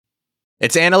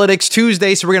It's Analytics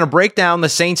Tuesday, so we're going to break down the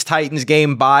Saints-Titans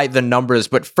game by the numbers.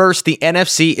 But first, the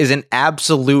NFC is an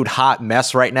absolute hot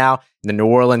mess right now. The New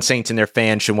Orleans Saints and their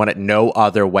fans should want it no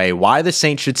other way. Why the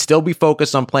Saints should still be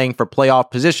focused on playing for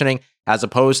playoff positioning as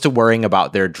opposed to worrying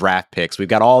about their draft picks. We've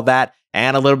got all that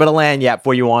and a little bit of lanyap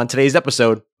for you on today's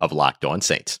episode of Locked On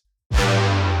Saints.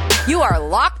 You are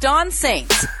Locked On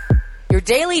Saints, your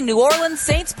daily New Orleans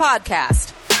Saints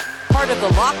podcast. Part of the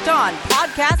Locked On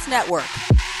Podcast Network.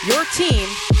 Your team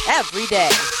every day.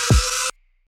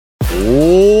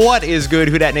 What is good,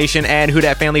 Who Dat Nation and Who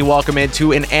Dat family? Welcome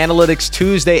into an Analytics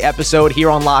Tuesday episode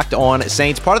here on Locked On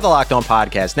Saints, part of the Locked On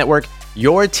Podcast Network.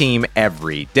 Your team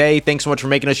every day. Thanks so much for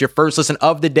making us your first listen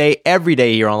of the day every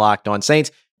day here on Locked On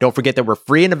Saints. Don't forget that we're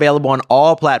free and available on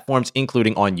all platforms,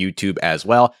 including on YouTube as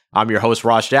well. I'm your host,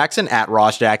 Ross Jackson, at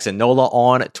Ross Jackson Nola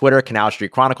on Twitter, Canal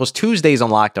Street Chronicles, Tuesdays on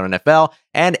Locked On NFL,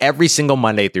 and every single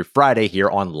Monday through Friday here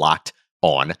on Locked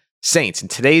On Saints. And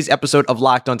today's episode of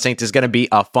Locked On Saints is going to be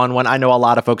a fun one. I know a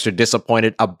lot of folks are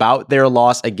disappointed about their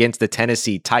loss against the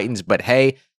Tennessee Titans, but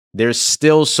hey, there's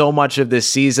still so much of this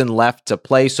season left to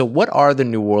play. So what are the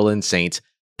New Orleans Saints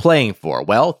playing for?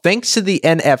 Well, thanks to the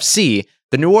NFC,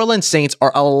 the New Orleans Saints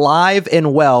are alive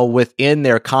and well within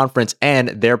their conference and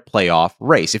their playoff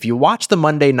race. If you watch the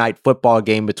Monday Night Football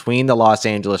game between the Los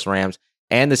Angeles Rams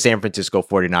and the San Francisco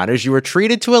 49ers, you were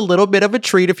treated to a little bit of a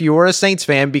treat if you were a Saints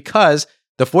fan because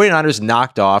the 49ers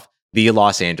knocked off the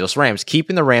Los Angeles Rams,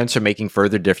 keeping the Rams from making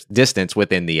further distance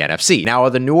within the NFC. Now, are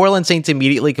the New Orleans Saints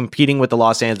immediately competing with the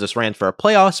Los Angeles Rams for a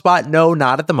playoff spot? No,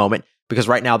 not at the moment, because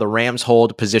right now the Rams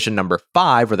hold position number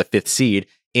 5 or the 5th seed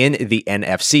in the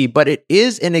NFC, but it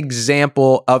is an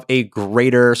example of a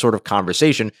greater sort of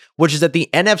conversation, which is that the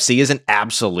NFC is an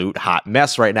absolute hot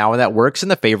mess right now, and that works in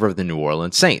the favor of the New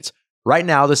Orleans Saints. Right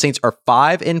now, the Saints are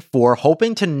 5-4,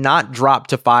 hoping to not drop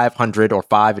to 500 or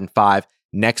 5-5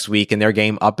 next week in their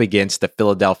game up against the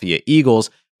Philadelphia Eagles,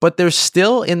 but they're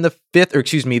still in the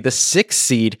 6th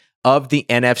seed of the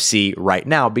NFC right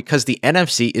now because the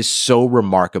NFC is so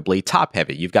remarkably top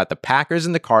heavy. You've got the Packers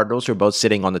and the Cardinals who are both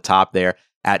sitting on the top there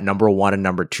at number 1 and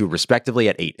number 2 respectively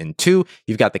at 8-2.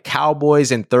 You've got the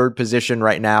Cowboys in 3rd position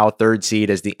right now, 3rd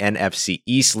seed as the NFC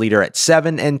East leader at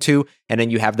 7-2. And then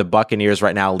you have the Buccaneers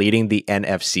right now leading the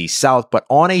NFC South, but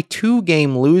on a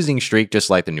 2-game losing streak,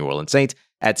 just like the New Orleans Saints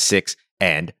at 6-3.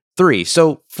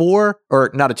 So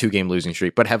not a 2-game losing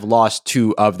streak, but have lost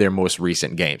 2 of their most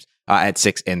recent games at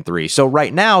 6-3. So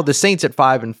right now, the Saints at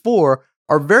 5-4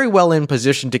 are very well in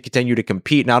position to continue to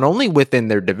compete, not only within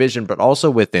their division, but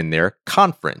also within their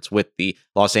conference. With the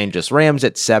Los Angeles Rams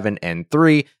at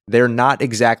 7-3, they're not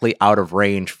exactly out of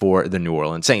range for the New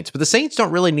Orleans Saints. But the Saints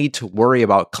don't really need to worry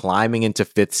about climbing into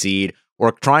 5th seed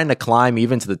or trying to climb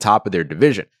even to the top of their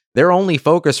division. Their only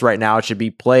focus right now should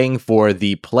be playing for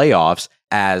the playoffs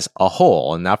as a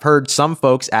whole. And I've heard some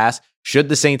folks ask, should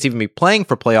the Saints even be playing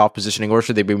for playoff positioning, or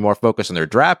should they be more focused on their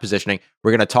draft positioning?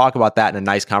 We're going to talk about that in a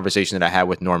nice conversation that I had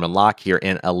with Norman Locke here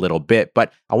in a little bit.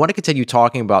 But I want to continue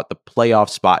talking about the playoff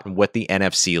spot and what the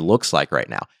NFC looks like right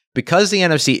now. Because the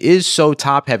NFC is so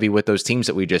top heavy with those teams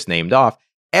that we just named off,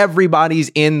 everybody's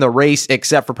in the race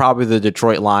except for probably the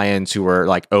Detroit Lions, who are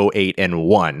like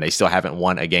 0-8-1. They still haven't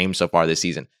won a game so far this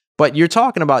season. But you're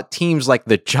talking about teams like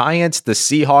the Giants, the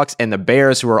Seahawks, and the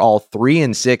Bears, who are all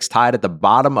 3-6, tied at the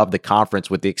bottom of the conference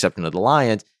with the exception of the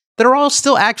Lions, that are all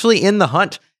still actually in the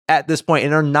hunt at this point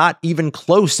and are not even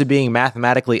close to being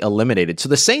mathematically eliminated. So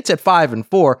the Saints at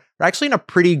 5-4 are actually in a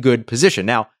pretty good position.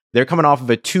 Now, they're coming off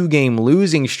of a 2-game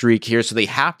losing streak here, so they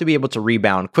have to be able to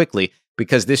rebound quickly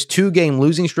because this 2-game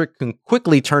losing streak can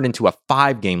quickly turn into a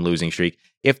 5-game losing streak.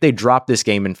 If they drop this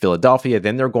game in Philadelphia,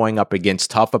 then they're going up against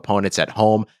tough opponents at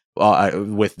home,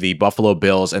 with the Buffalo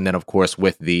Bills, and then, of course,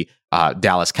 with the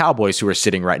Dallas Cowboys, who are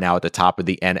sitting right now at the top of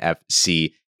the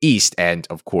NFC East, and,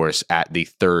 of course, at the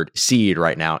 3rd seed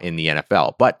right now in the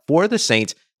NFL. But for the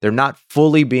Saints, they're not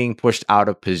fully being pushed out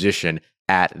of position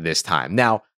at this time.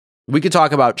 Now, we could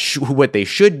talk about what they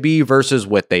should be versus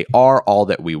what they are, all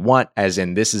that we want, as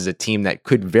in this is a team that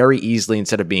could very easily,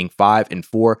 instead of being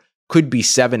 5-4, could be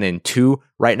 7-2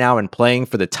 right now and playing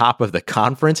for the top of the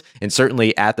conference and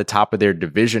certainly at the top of their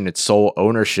division, its sole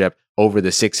ownership over the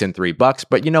 6-3 Bucks.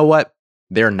 But you know what?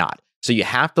 They're not. So you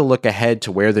have to look ahead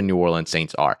to where the New Orleans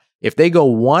Saints are. If they go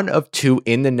 1 of 2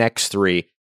 in the next 3,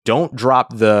 don't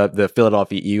drop the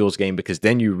Philadelphia Eagles game, because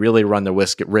then you really run the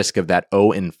risk of that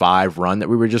 0-5 run that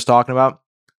we were just talking about.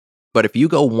 But if you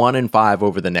go 1-5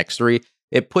 over the next 3,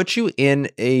 it puts you in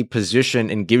a position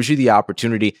and gives you the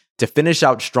opportunity to finish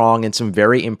out strong in some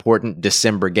very important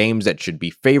December games that should be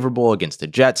favorable against the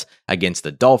Jets, against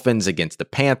the Dolphins, against the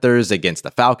Panthers, against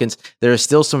the Falcons. There are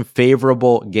still some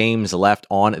favorable games left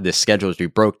on this schedule, as we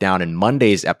broke down in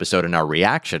Monday's episode in our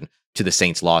reaction to the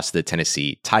Saints' loss to the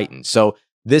Tennessee Titans. So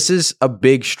this is a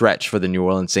big stretch for the New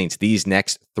Orleans Saints these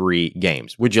next 3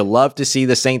 games. Would you love to see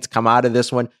the Saints come out of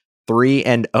this one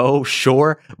 3-0?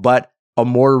 Sure, but a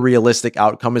more realistic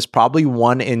outcome is probably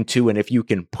 1-2. And if you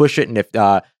can push it, and if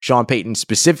Sean Payton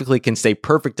specifically can stay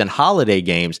perfect in holiday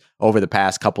games over the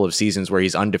past couple of seasons where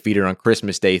he's undefeated on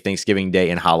Christmas Day, Thanksgiving Day,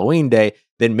 and Halloween Day,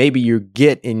 then maybe you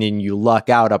get and then you luck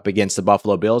out up against the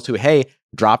Buffalo Bills, who, hey,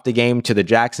 dropped a game to the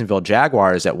Jacksonville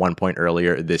Jaguars at one point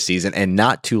earlier this season and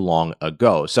not too long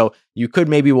ago. So you could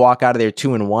maybe walk out of there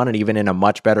 2-1 and even in a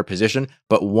much better position,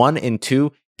 but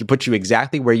 1-2 can put you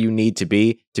exactly where you need to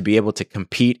be able to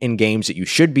compete in games that you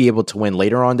should be able to win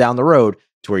later on down the road,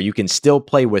 to where you can still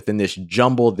play within this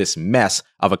jumble, this mess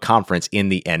of a conference in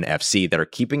the NFC that are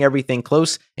keeping everything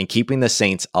close and keeping the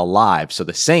Saints alive. So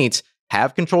the Saints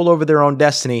have control over their own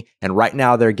destiny, and right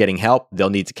now they're getting help. They'll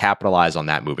need to capitalize on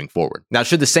that moving forward. Now,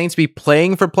 should the Saints be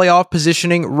playing for playoff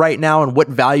positioning right now, and what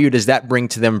value does that bring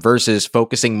to them versus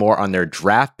focusing more on their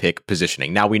draft pick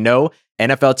positioning? Now, we know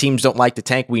NFL teams don't like to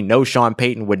tank. We know Sean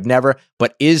Payton would never,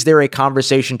 but is there a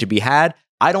conversation to be had?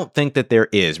 I don't think that there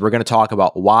is. We're going to talk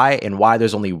about why and why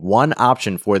there's only one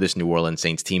option for this New Orleans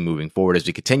Saints team moving forward as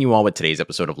we continue on with today's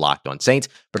episode of Locked On Saints.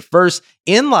 But first,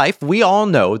 in life, we all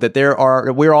know that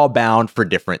we're all bound for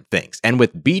different things. And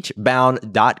with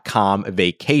beachbound.com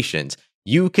vacations,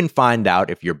 you can find out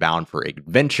if you're bound for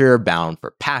adventure, bound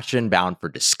for passion, bound for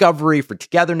discovery, for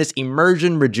togetherness,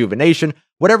 immersion, rejuvenation,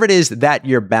 whatever it is that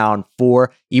you're bound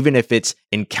for, even if it's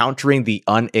encountering the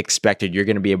unexpected, you're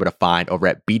going to be able to find over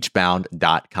at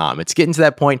beachbound.com. It's getting to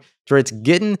that point where it's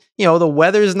getting, the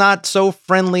weather's not so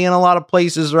friendly in a lot of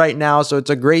places right now. So it's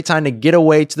a great time to get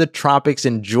away to the tropics,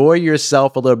 enjoy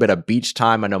yourself a little bit of beach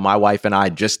time. I know my wife and I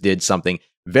just did something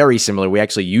very similar. We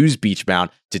actually used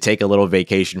Beachbound to take a little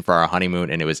vacation for our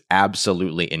honeymoon, and it was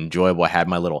absolutely enjoyable. I had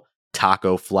my little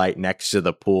taco flight next to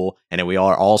the pool, and we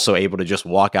are also able to just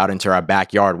walk out into our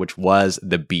backyard, which was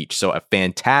the beach. So a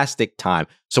fantastic time.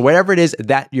 So whatever it is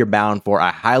that you're bound for,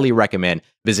 I highly recommend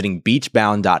visiting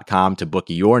beachbound.com to book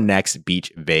your next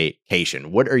beach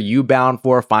vacation. What are you bound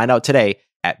for? Find out today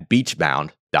at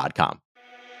beachbound.com.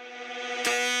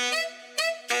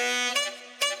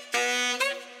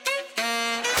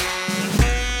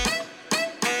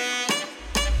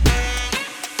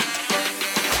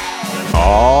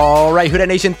 All right, Who Dat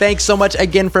Nation, thanks so much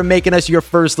again for making us your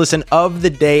first listen of the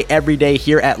day every day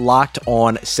here at Locked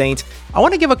On Saints. I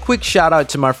want to give a quick shout out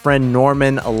to my friend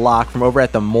Norman Locke from over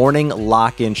at the Morning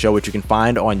Lock-In Show, which you can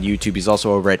find on YouTube. He's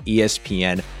also over at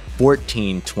ESPN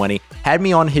 1420. Had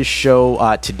me on his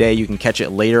show today. You can catch it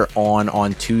later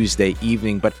on Tuesday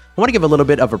evening. But I want to give a little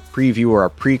bit of a preview or a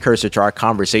precursor to our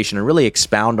conversation and really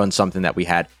expound on something that we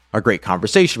had a great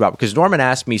conversation about, because Norman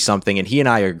asked me something and he and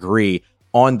I agree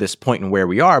on this point and where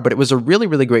we are, but it was a really,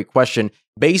 really great question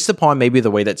based upon maybe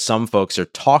the way that some folks are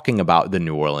talking about the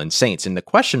New Orleans Saints. And the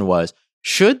question was,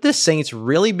 should the Saints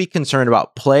really be concerned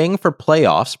about playing for the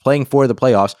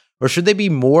playoffs, or should they be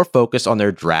more focused on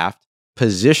their draft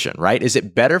position, right? Is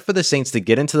it better for the Saints to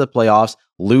get into the playoffs,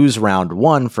 lose round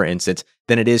one, for instance,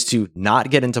 than it is to not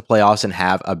get into playoffs and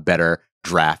have a better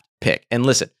draft pick? And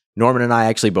listen, Norman and I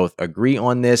actually both agree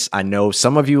on this. I know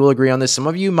some of you will agree on this. Some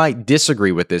of you might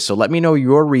disagree with this. So let me know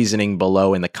your reasoning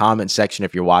below in the comment section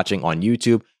if you're watching on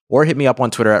YouTube, or hit me up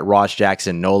on Twitter at Ross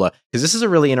Jackson Nola, because this is a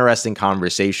really interesting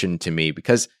conversation to me,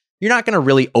 because you're not going to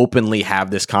really openly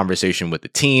have this conversation with the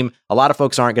team. A lot of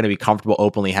folks aren't going to be comfortable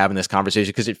openly having this conversation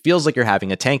because it feels like you're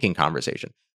having a tanking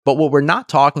conversation. But what we're not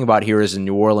talking about here is the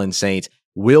New Orleans Saints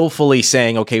willfully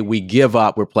saying, okay, we give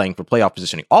up, we're playing for playoff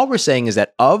positioning. All we're saying is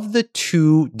that of the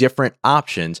two different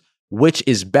options, which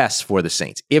is best for the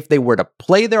Saints? If they were to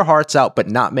play their hearts out but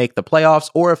not make the playoffs,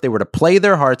 or if they were to play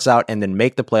their hearts out and then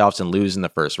make the playoffs and lose in the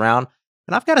first round.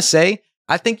 And I've got to say,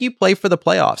 I think you play for the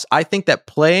playoffs. I think that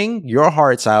playing your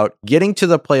hearts out, getting to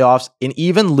the playoffs, and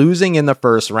even losing in the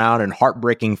first round in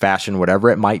heartbreaking fashion, whatever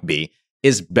it might be,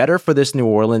 is better for this New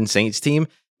Orleans Saints team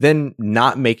than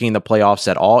not making the playoffs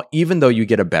at all, even though you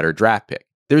get a better draft pick.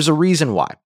 There's a reason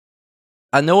why.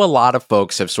 I know a lot of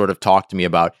folks have sort of talked to me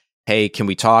about, hey, can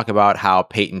we talk about how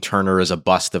Peyton Turner is a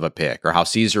bust of a pick, or how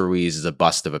Cesar Ruiz is a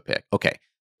bust of a pick? Okay,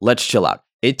 let's chill out.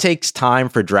 It takes time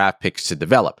for draft picks to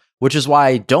develop, which is why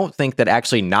I don't think that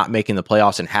actually not making the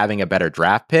playoffs and having a better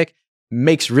draft pick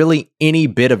makes really any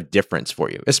bit of difference for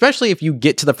you. Especially if you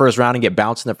get to the first round and get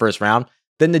bounced in the first round,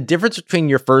 then the difference between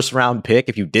your first round pick,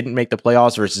 if you didn't make the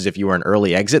playoffs versus if you were an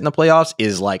early exit in the playoffs,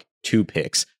 is like 2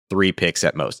 picks, 3 picks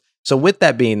at most. So with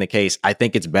that being the case, I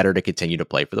think it's better to continue to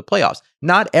play for the playoffs.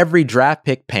 Not every draft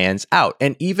pick pans out.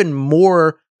 And even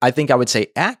more, I think I would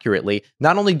say accurately,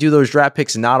 not only do those draft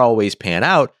picks not always pan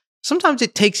out, sometimes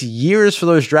it takes years for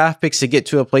those draft picks to get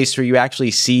to a place where you actually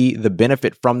see the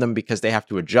benefit from them because they have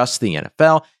to adjust to the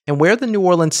NFL. And where the New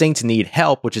Orleans Saints need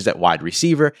help, which is at wide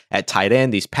receiver, at tight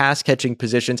end, these pass catching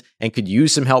positions, and could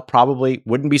use some help, probably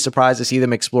wouldn't be surprised to see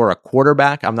them explore a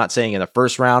quarterback. I'm not saying in the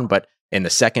first round, but in the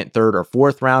second, third, or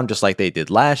fourth round, just like they did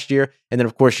last year. And then,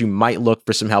 of course, you might look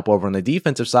for some help over on the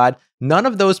defensive side. None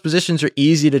of those positions are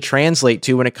easy to translate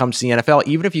to when it comes to the NFL.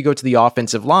 Even if you go to the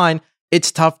offensive line,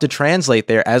 it's tough to translate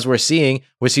there, as we're seeing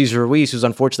with Cesar Ruiz, who's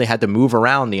unfortunately had to move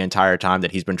around the entire time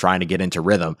that he's been trying to get into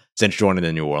rhythm since joining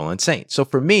the New Orleans Saints. So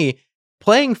for me,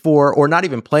 playing for, or not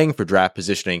even playing for draft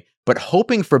positioning, but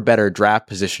hoping for better draft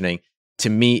positioning, to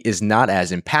me is not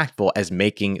as impactful as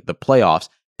making the playoffs.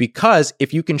 Because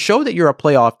if you can show that you're a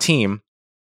playoff team,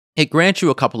 it grants you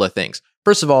a couple of things.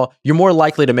 First of all, you're more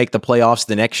likely to make the playoffs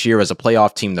the next year as a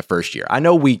playoff team the first year. I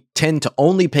know we tend to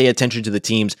only pay attention to the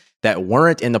teams that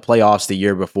weren't in the playoffs the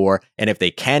year before, and if they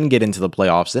can get into the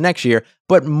playoffs the next year,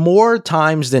 but more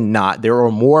times than not, there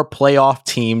are more playoff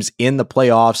teams in the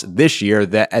playoffs this year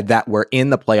that were in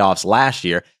the playoffs last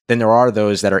year than there are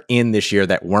those that are in this year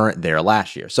that weren't there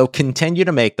last year. So continue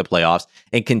to make the playoffs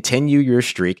and continue your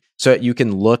streak so that you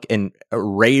can look and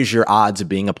raise your odds of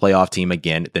being a playoff team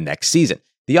again the next season.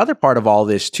 The other part of all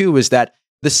this too is that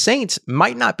the Saints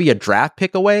might not be a draft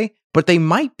pick away, but they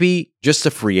might be just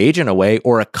a free agent away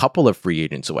or a couple of free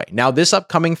agents away. Now, this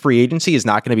upcoming free agency is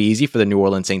not going to be easy for the New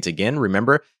Orleans Saints again.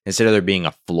 Remember, instead of there being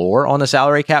a floor on the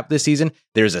salary cap this season,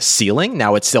 there's a ceiling.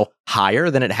 Now, it's still higher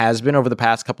than it has been over the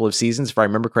past couple of seasons. If I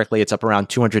remember correctly, it's up around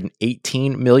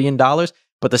 $218 million,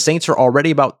 but the Saints are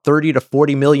already about $30 to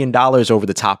 $40 million over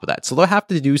the top of that. So they'll have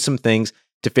to do some things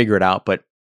to figure it out, but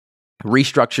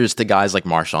restructures to guys like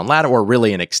Marshawn Lattimore,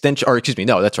 really an extension, or excuse me,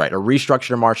 no, that's right, a restructure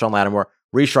to Marshawn Lattimore,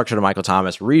 restructure to Michael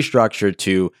Thomas, restructure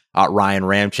to Ryan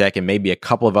Ramczyk, and maybe a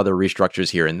couple of other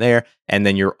restructures here and there. And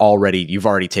then you've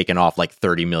already taken off like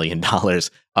 $30 million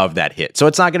of that hit. So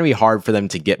it's not going to be hard for them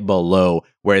to get below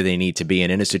where they need to be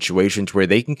and in a situation where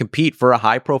they can compete for a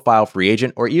high profile free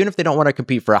agent, or even if they don't want to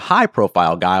compete for a high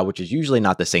profile guy, which is usually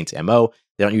not the Saints' MO.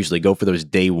 They don't usually go for those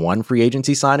day one free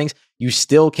agency signings. You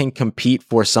still can compete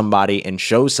for somebody and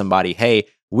show somebody, hey,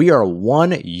 we are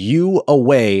 1 U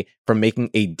away from making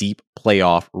a deep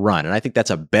playoff run. And I think that's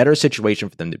a better situation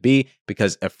for them to be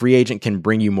because a free agent can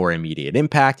bring you more immediate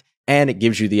impact, and it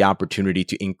gives you the opportunity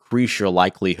to increase your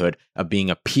likelihood of being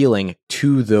appealing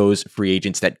to those free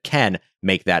agents that can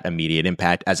make that immediate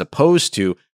impact, as opposed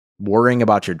to worrying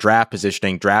about your draft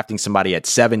positioning, drafting somebody at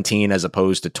 17 as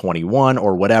opposed to 21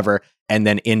 or whatever, and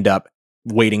then end up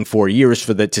waiting 4 years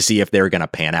to see if they're going to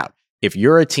pan out. If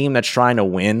you're a team that's trying to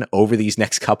win over these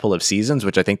next couple of seasons,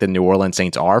 which I think the New Orleans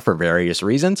Saints are for various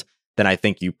reasons, then I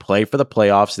think you play for the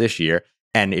playoffs this year.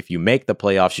 And if you make the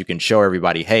playoffs, you can show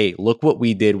everybody, hey, look what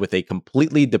we did with a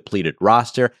completely depleted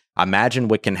roster. Imagine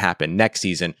what can happen next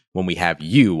season when we have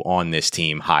you on this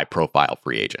team, high-profile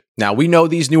free agent. Now, we know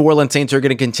these New Orleans Saints are going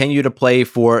to continue to play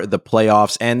for the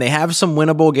playoffs, and they have some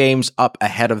winnable games up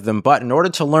ahead of them. But in order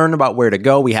to learn about where to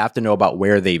go, we have to know about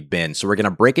where they've been. So we're going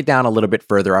to break it down a little bit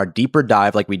further, our deeper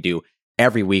dive like we do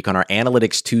every week on our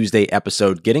Analytics Tuesday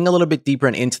episode, getting a little bit deeper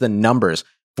into the numbers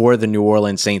for the New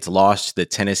Orleans Saints loss to the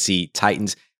Tennessee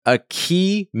Titans. A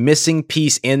key missing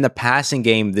piece in the passing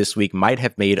game this week might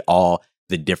have made all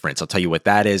the difference. I'll tell you what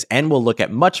that is, and we'll look at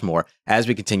much more as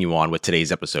we continue on with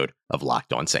today's episode of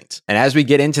Locked On Saints. And as we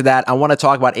get into that, I want to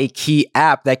talk about a key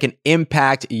app that can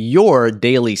impact your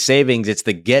daily savings. It's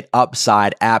the Get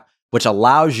Upside app, which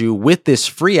allows you, with this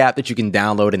free app that you can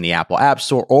download in the Apple App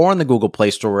Store or on the Google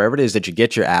Play Store, wherever it is that you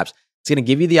get your apps, it's going to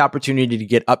give you the opportunity to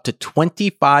get up to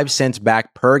 25 cents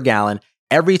back per gallon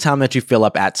every time that you fill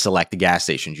up at select gas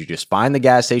stations. You just find the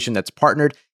gas station that's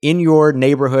partnered in your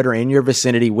neighborhood or in your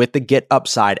vicinity with the Get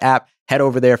Upside app, head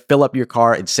over there, fill up your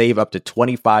car, and save up to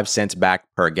 25 cents back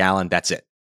per gallon. That's it.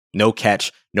 No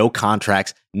catch, no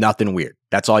contracts, nothing weird.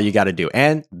 That's all you got to do.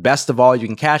 And best of all, you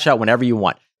can cash out whenever you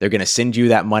want. They're going to send you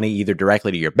that money either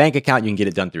directly to your bank account. You can get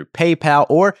it done through PayPal,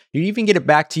 or you even get it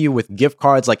back to you with gift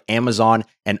cards like Amazon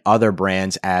and other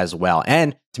brands as well.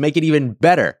 And to make it even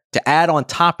better, to add on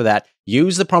top of that,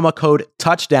 use the promo code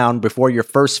Touchdown before your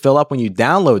first fill up when you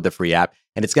download the free app,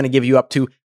 and it's going to give you up to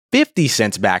 50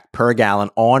 cents back per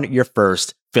gallon on your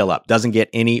first fill up. Doesn't get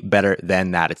any better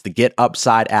than that. It's the Get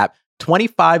Upside app.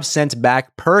 25 cents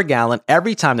back per gallon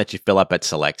every time that you fill up at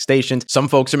select stations. Some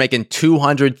folks are making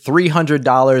 $200,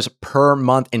 $300 per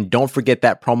month. And don't forget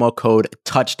that promo code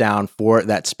touchdown for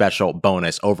that special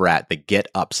bonus over at the Get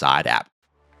Upside app.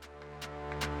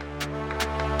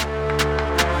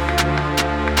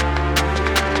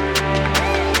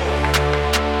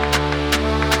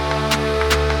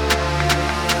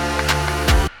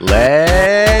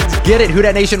 Let's get it, Who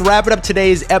Dat Nation. Wrapping up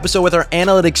today's episode with our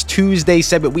Analytics Tuesday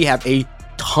segment. We have a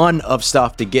ton of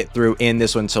stuff to get through in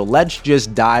this one, so let's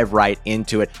just dive right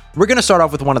into it. We're going to start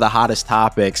off with one of the hottest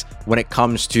topics when it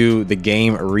comes to the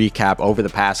game recap over the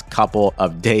past couple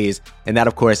of days, and that,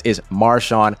 of course, is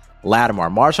Marshon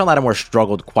Lattimore. Marshon Lattimore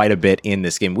struggled quite a bit in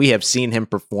this game. We have seen him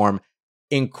perform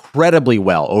incredibly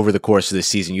well over the course of the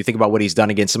season. You think about what he's done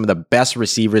against some of the best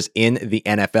receivers in the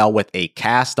NFL with a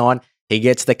cast on. He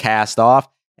gets the cast off,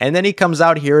 and then he comes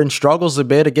out here and struggles a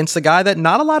bit against the guy that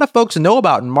not a lot of folks know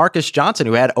about, Marcus Johnson,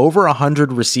 who had over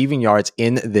 100 receiving yards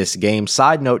in this game.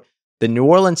 Side note, the New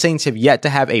Orleans Saints have yet to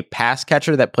have a pass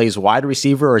catcher that plays wide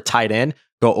receiver or tight end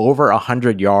go over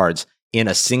 100 yards in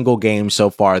a single game so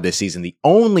far this season. The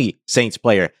only Saints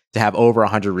player to have over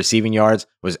 100 receiving yards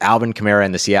was Alvin Kamara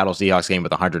in the Seattle Seahawks game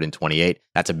with 128.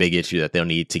 That's a big issue that they'll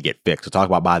need to get fixed. We'll talk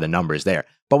about by the numbers there.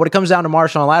 But when it comes down to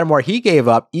Marshon Lattimore, he gave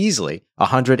up easily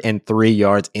 103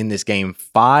 yards in this game.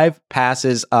 5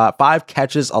 catches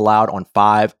allowed on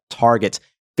 5 targets,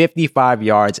 55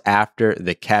 yards after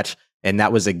the catch. And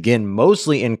that was, again,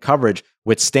 mostly in coverage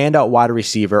with standout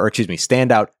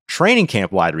training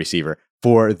camp wide receiver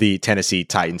for the Tennessee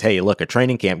Titans. Hey, look, a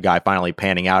training camp guy finally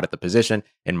panning out at the position,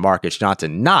 and Marcus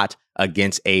Johnson not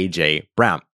against A.J.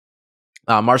 Brown.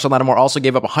 Marshon Lattimore also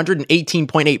gave up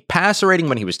 118.8 passer rating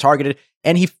when he was targeted,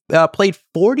 and he played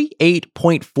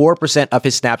 48.4% of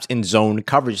his snaps in zone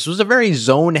coverage. This was a very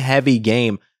zone-heavy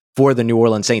game for the New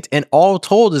Orleans Saints, and all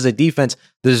told as a defense,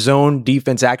 the zone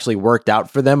defense actually worked out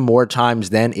for them more times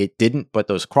than it didn't, but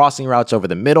those crossing routes over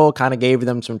the middle kind of gave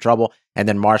them some trouble, and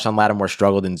then Marshon Lattimore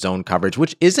struggled in zone coverage,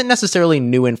 which isn't necessarily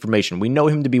new information. We know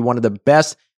him to be one of the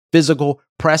best physical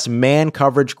press man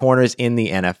coverage corners in the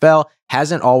NFL,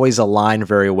 hasn't always aligned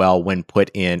very well when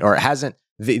put in, or hasn't,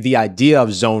 the idea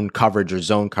of zone coverage or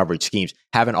zone coverage schemes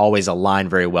haven't always aligned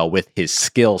very well with his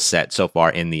skill set so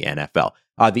far in the NFL.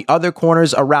 The other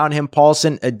corners around him,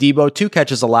 Paulson Adebo, 2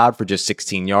 catches allowed for just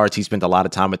 16 yards. He spent a lot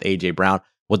of time with A.J. Brown.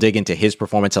 We'll dig into his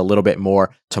performance a little bit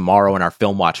more tomorrow in our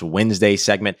Film Watch Wednesday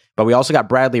segment. But we also got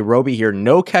Bradley Roby here.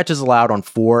 No catches allowed on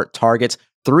 4 targets.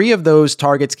 3 of those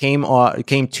targets came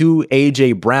to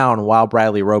A.J. Brown while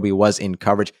Bradley Roby was in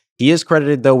coverage. He is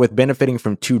credited, though, with benefiting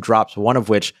from 2 drops, one of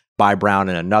which by Brown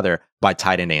and another by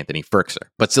tight end Anthony Firkser.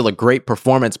 But still a great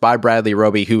performance by Bradley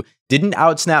Roby, who didn't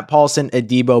outsnap Paulson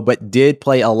Adebo, but did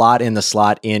play a lot in the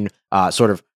slot in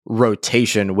sort of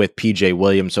rotation with PJ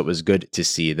Williams, so it was good to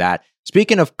see that.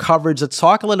 Speaking of coverage, let's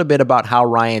talk a little bit about how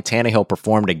Ryan Tannehill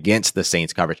performed against the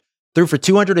Saints coverage. Threw for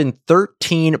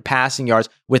 213 passing yards,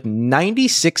 with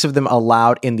 96 of them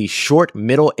allowed in the short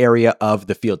middle area of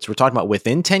the field. So we're talking about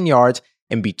within 10 yards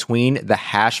and between the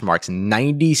hash marks,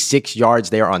 96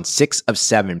 yards there on 6 of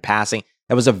 7 passing.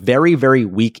 That was a very, very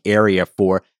weak area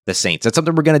for the Saints. That's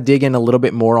something we're going to dig in a little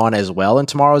bit more on as well in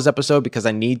tomorrow's episode, because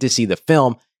I need to see the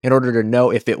film in order to know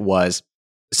if it was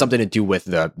something to do with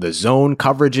the zone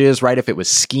coverages, right? If it was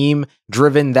scheme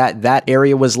driven, that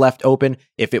area was left open,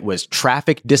 if it was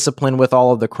traffic discipline with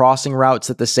all of the crossing routes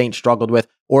that the Saints struggled with,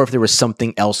 or if there was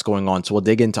something else going on. So we'll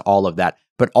dig into all of that.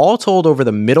 But all told, over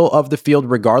the middle of the field,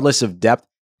 regardless of depth,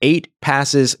 8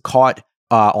 passes caught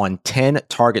on 10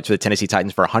 targets for the Tennessee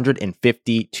Titans for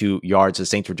 152 yards. The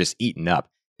Saints were just eaten up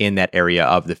in that area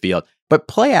of the field. But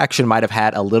play action might have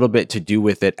had a little bit to do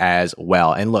with it as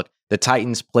well. And look, the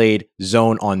Titans played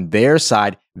zone on their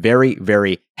side very,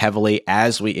 very heavily,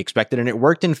 as we expected, and it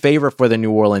worked in favor for the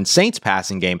New Orleans Saints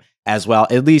passing game as well,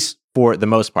 at least for the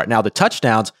most part. Now, the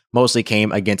touchdowns mostly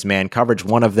came against man coverage,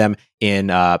 one of them in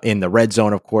the red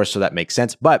zone, of course, so that makes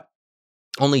sense. But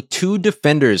only 2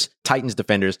 defenders, Titans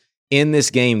defenders, in this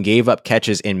game gave up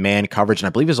catches in man coverage, and I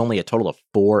believe it was only a total of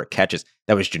 4 catches.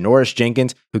 That was Janoris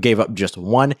Jenkins, who gave up just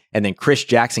 1, and then Chris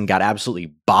Jackson got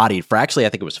absolutely bodied for, actually, I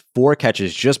think it was 4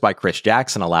 catches just by Chris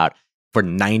Jackson allowed for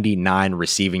 99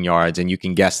 receiving yards, and you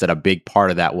can guess that a big part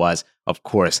of that was, of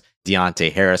course,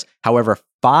 Deontay Harris. However,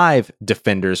 5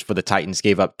 defenders for the Titans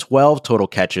gave up 12 total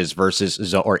catches versus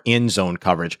in zone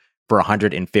coverage for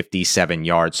 157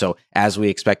 yards. So as we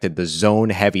expected, the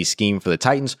zone-heavy scheme for the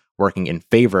Titans working in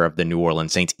favor of the New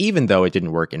Orleans Saints, even though it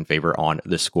didn't work in favor on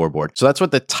the scoreboard. So that's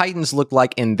what the Titans looked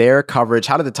like in their coverage.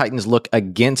 How did the Titans look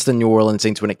against the New Orleans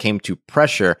Saints when it came to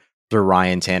pressure through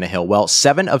Ryan Tannehill? Well,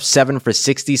 7 of 7 for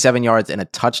 67 yards and a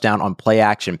touchdown on play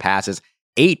action passes,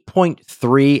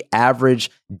 8.3 average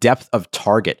depth of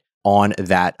target on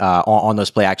that on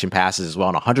those play action passes as well,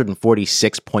 and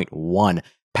 146.1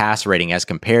 pass rating as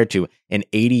compared to an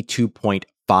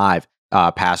 82.5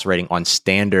 pass rating on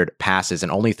standard passes,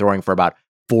 and only throwing for about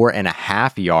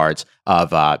 4.5 yards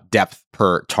of depth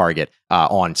per target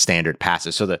on standard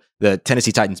passes. So the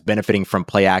Tennessee Titans benefiting from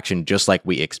play action just like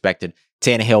we expected.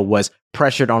 Tannehill was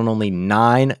pressured on only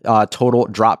 9 total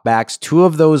dropbacks. 2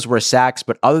 of those were sacks,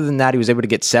 but other than that, he was able to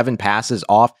get 7 passes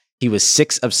off. He was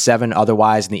 6 of 7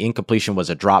 otherwise, and the incompletion was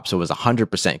a drop, so it was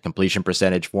 100% completion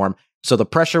percentage for him. So the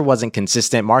pressure wasn't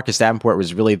consistent. Marcus Davenport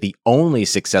was really the only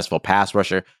successful pass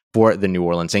rusher for the New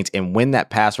Orleans Saints, and when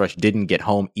that pass rush didn't get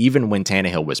home, even when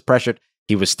Tannehill was pressured,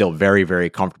 he was still very,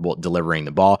 very comfortable delivering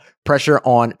the ball. Pressure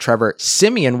on Trevor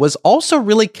Siemian was also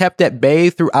really kept at bay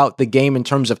throughout the game in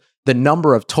terms of the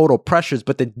number of total pressures,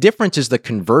 but the difference is the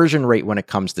conversion rate when it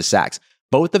comes to sacks.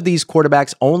 Both of these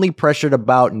quarterbacks only pressured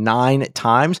about 9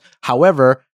 times.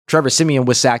 However, Trevor Siemian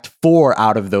was sacked 4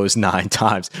 out of those 9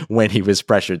 times when he was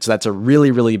pressured. So that's a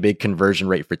really, really big conversion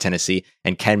rate for Tennessee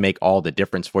and can make all the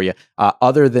difference for you.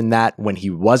 Other than that, when he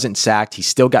wasn't sacked, he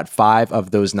still got 5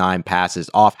 of those 9 passes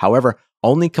off. However,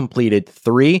 only completed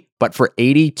 3, but for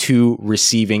 82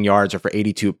 receiving yards or for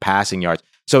 82 passing yards.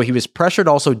 So he was pressured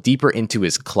also deeper into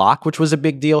his clock, which was a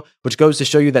big deal, which goes to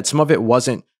show you that some of it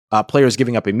wasn't players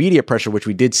giving up immediate pressure, which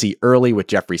we did see early with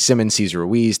Jeffrey Simmons, Cesar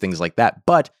Ruiz, things like that.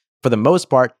 But for the most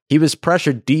part, he was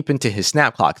pressured deep into his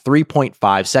snap clock,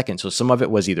 3.5 seconds. So some of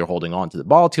it was either holding on to the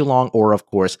ball too long or, of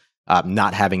course,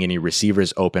 not having any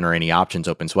receivers open or any options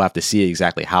open. So we'll have to see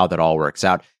exactly how that all works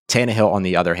out. Tannehill, on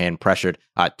the other hand, pressured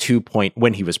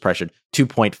when he was pressured,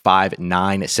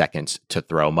 2.59 seconds to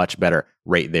throw. Much better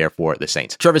rate there for the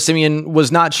Saints. Trevor Siemian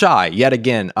was not shy, yet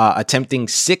again, attempting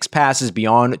 6 passes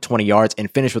beyond 20 yards and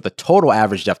finished with a total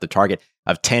average depth of target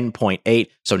of 10.8.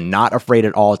 So not afraid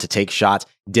at all to take shots.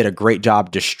 Did a great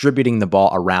job distributing the ball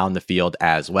around the field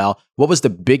as well. What was the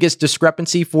biggest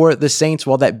discrepancy for the Saints?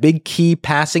 Well, that big key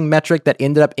passing metric that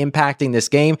ended up impacting this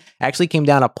game actually came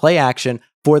down to play action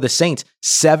for the Saints.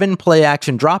 7 play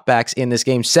action dropbacks in this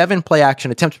game, 7 play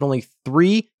action attempts, but only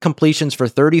 3 completions for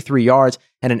 33 yards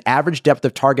and an average depth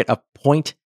of target of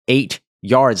 0.8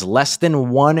 yards, less than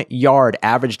 1 yard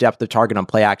average depth of target on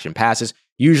play action passes.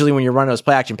 Usually when you're running those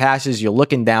play action passes, you're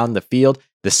looking down the field.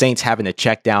 The Saints having to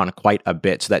check down quite a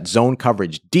bit. So that zone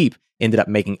coverage deep ended up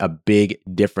making a big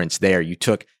difference there. You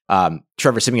took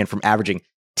Trevor Siemian from averaging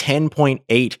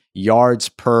 10.8 yards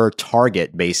per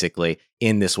target, basically,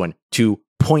 in this one to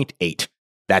 0.8.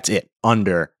 That's it,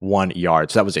 under 1 yard.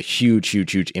 So that was a huge,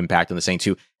 huge, huge impact on the Saints,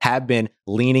 who have been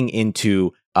leaning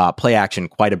into play action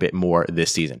quite a bit more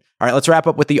this season. All right, let's wrap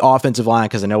up with the offensive line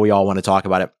because I know we all want to talk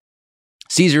about it.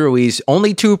 Cesar Ruiz,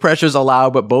 only 2 pressures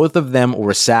allowed, but both of them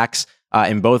were sacks,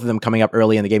 and both of them coming up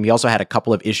early in the game. He also had a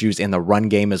couple of issues in the run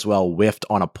game as well, whiffed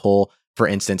on a pull, for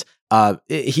instance.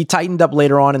 He tightened up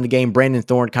later on in the game. Brandon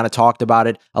Thorne kind of talked about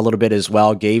it a little bit as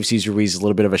well, gave Cesar Ruiz a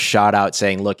little bit of a shout out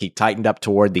saying, look, he tightened up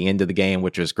toward the end of the game,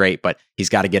 which was great, but he's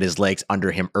got to get his legs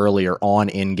under him earlier on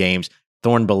in games.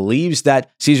 Thorne believes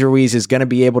that Cesar Ruiz is going to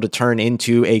be able to turn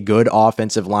into a good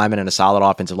offensive lineman and a solid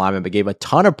offensive lineman, but gave a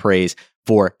ton of praise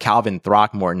for Calvin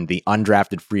Throckmorton, the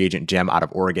undrafted free agent gem out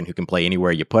of Oregon who can play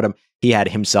anywhere you put him. He had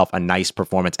himself a nice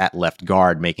performance at left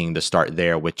guard, making the start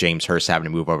there with James Hurst having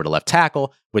to move over to left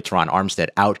tackle with Teron Armstead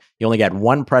out. He only got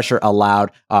 1 pressure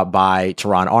allowed by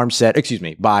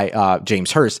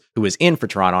James Hurst, who was in for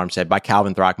Teron Armstead, by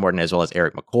Calvin Throckmorton as well as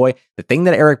Eric McCoy. The thing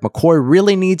that Eric McCoy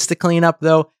really needs to clean up,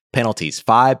 though, penalties.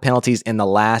 5 penalties in the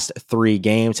last 3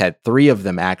 games, had 3 of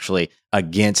them actually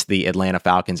against the Atlanta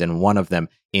Falcons and 1 of them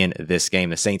in this game.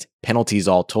 The Saints penalties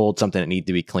all told, something that need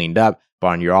to be cleaned up. But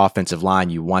on your offensive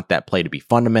line, you want that play to be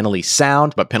fundamentally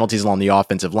sound, but penalties along the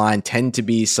offensive line tend to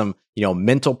be some,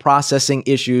 mental processing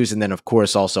issues. And then, of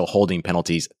course, also holding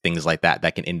penalties, things like that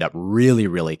can end up really,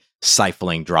 really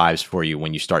stifling drives for you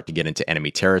when you start to get into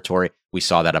enemy territory. We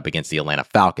saw that up against the Atlanta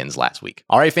Falcons last week.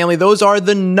 All right, family, those are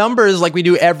the numbers like we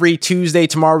do every Tuesday.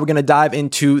 Tomorrow, we're going to dive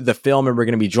into the film, and we're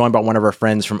going to be joined by one of our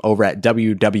friends from over at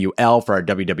WWL for our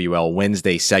WWL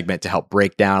Wednesday segment to help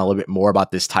break down a little bit more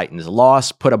about this Titans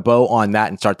loss, put a bow on that,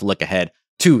 and start to look ahead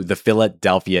to the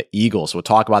Philadelphia Eagles. We'll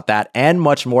talk about that and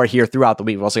much more here throughout the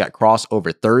week. We've also got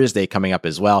Crossover Thursday coming up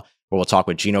as well, where we'll talk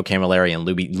with Gino Camilleri and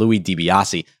Louis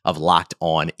DiBiase of Locked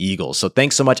On Eagles. So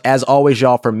thanks so much, as always,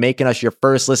 y'all, for making us your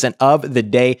first listen of the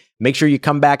day. Make sure you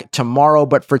come back tomorrow.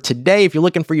 But for today, if you're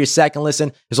looking for your second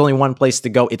listen, there's only one place to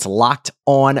go. It's Locked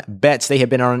On Bets. They have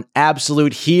been on an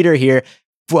absolute heater here.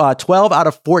 12 out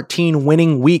of 14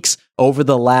 winning weeks over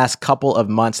the last couple of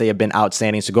months. They have been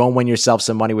outstanding. So go and win yourself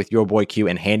some money with your boy Q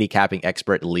and handicapping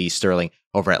expert Lee Sterling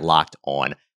over at Locked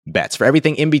On Bets. For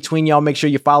everything in between, y'all, make sure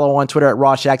you follow on Twitter at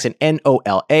Rawshax and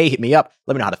NOLA. Hit me up.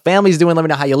 Let me know how the family's doing. Let me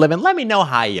know how you're living. Let me know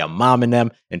how you're momming them.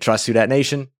 And trust Who Dat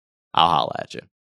Nation, I'll holla at you.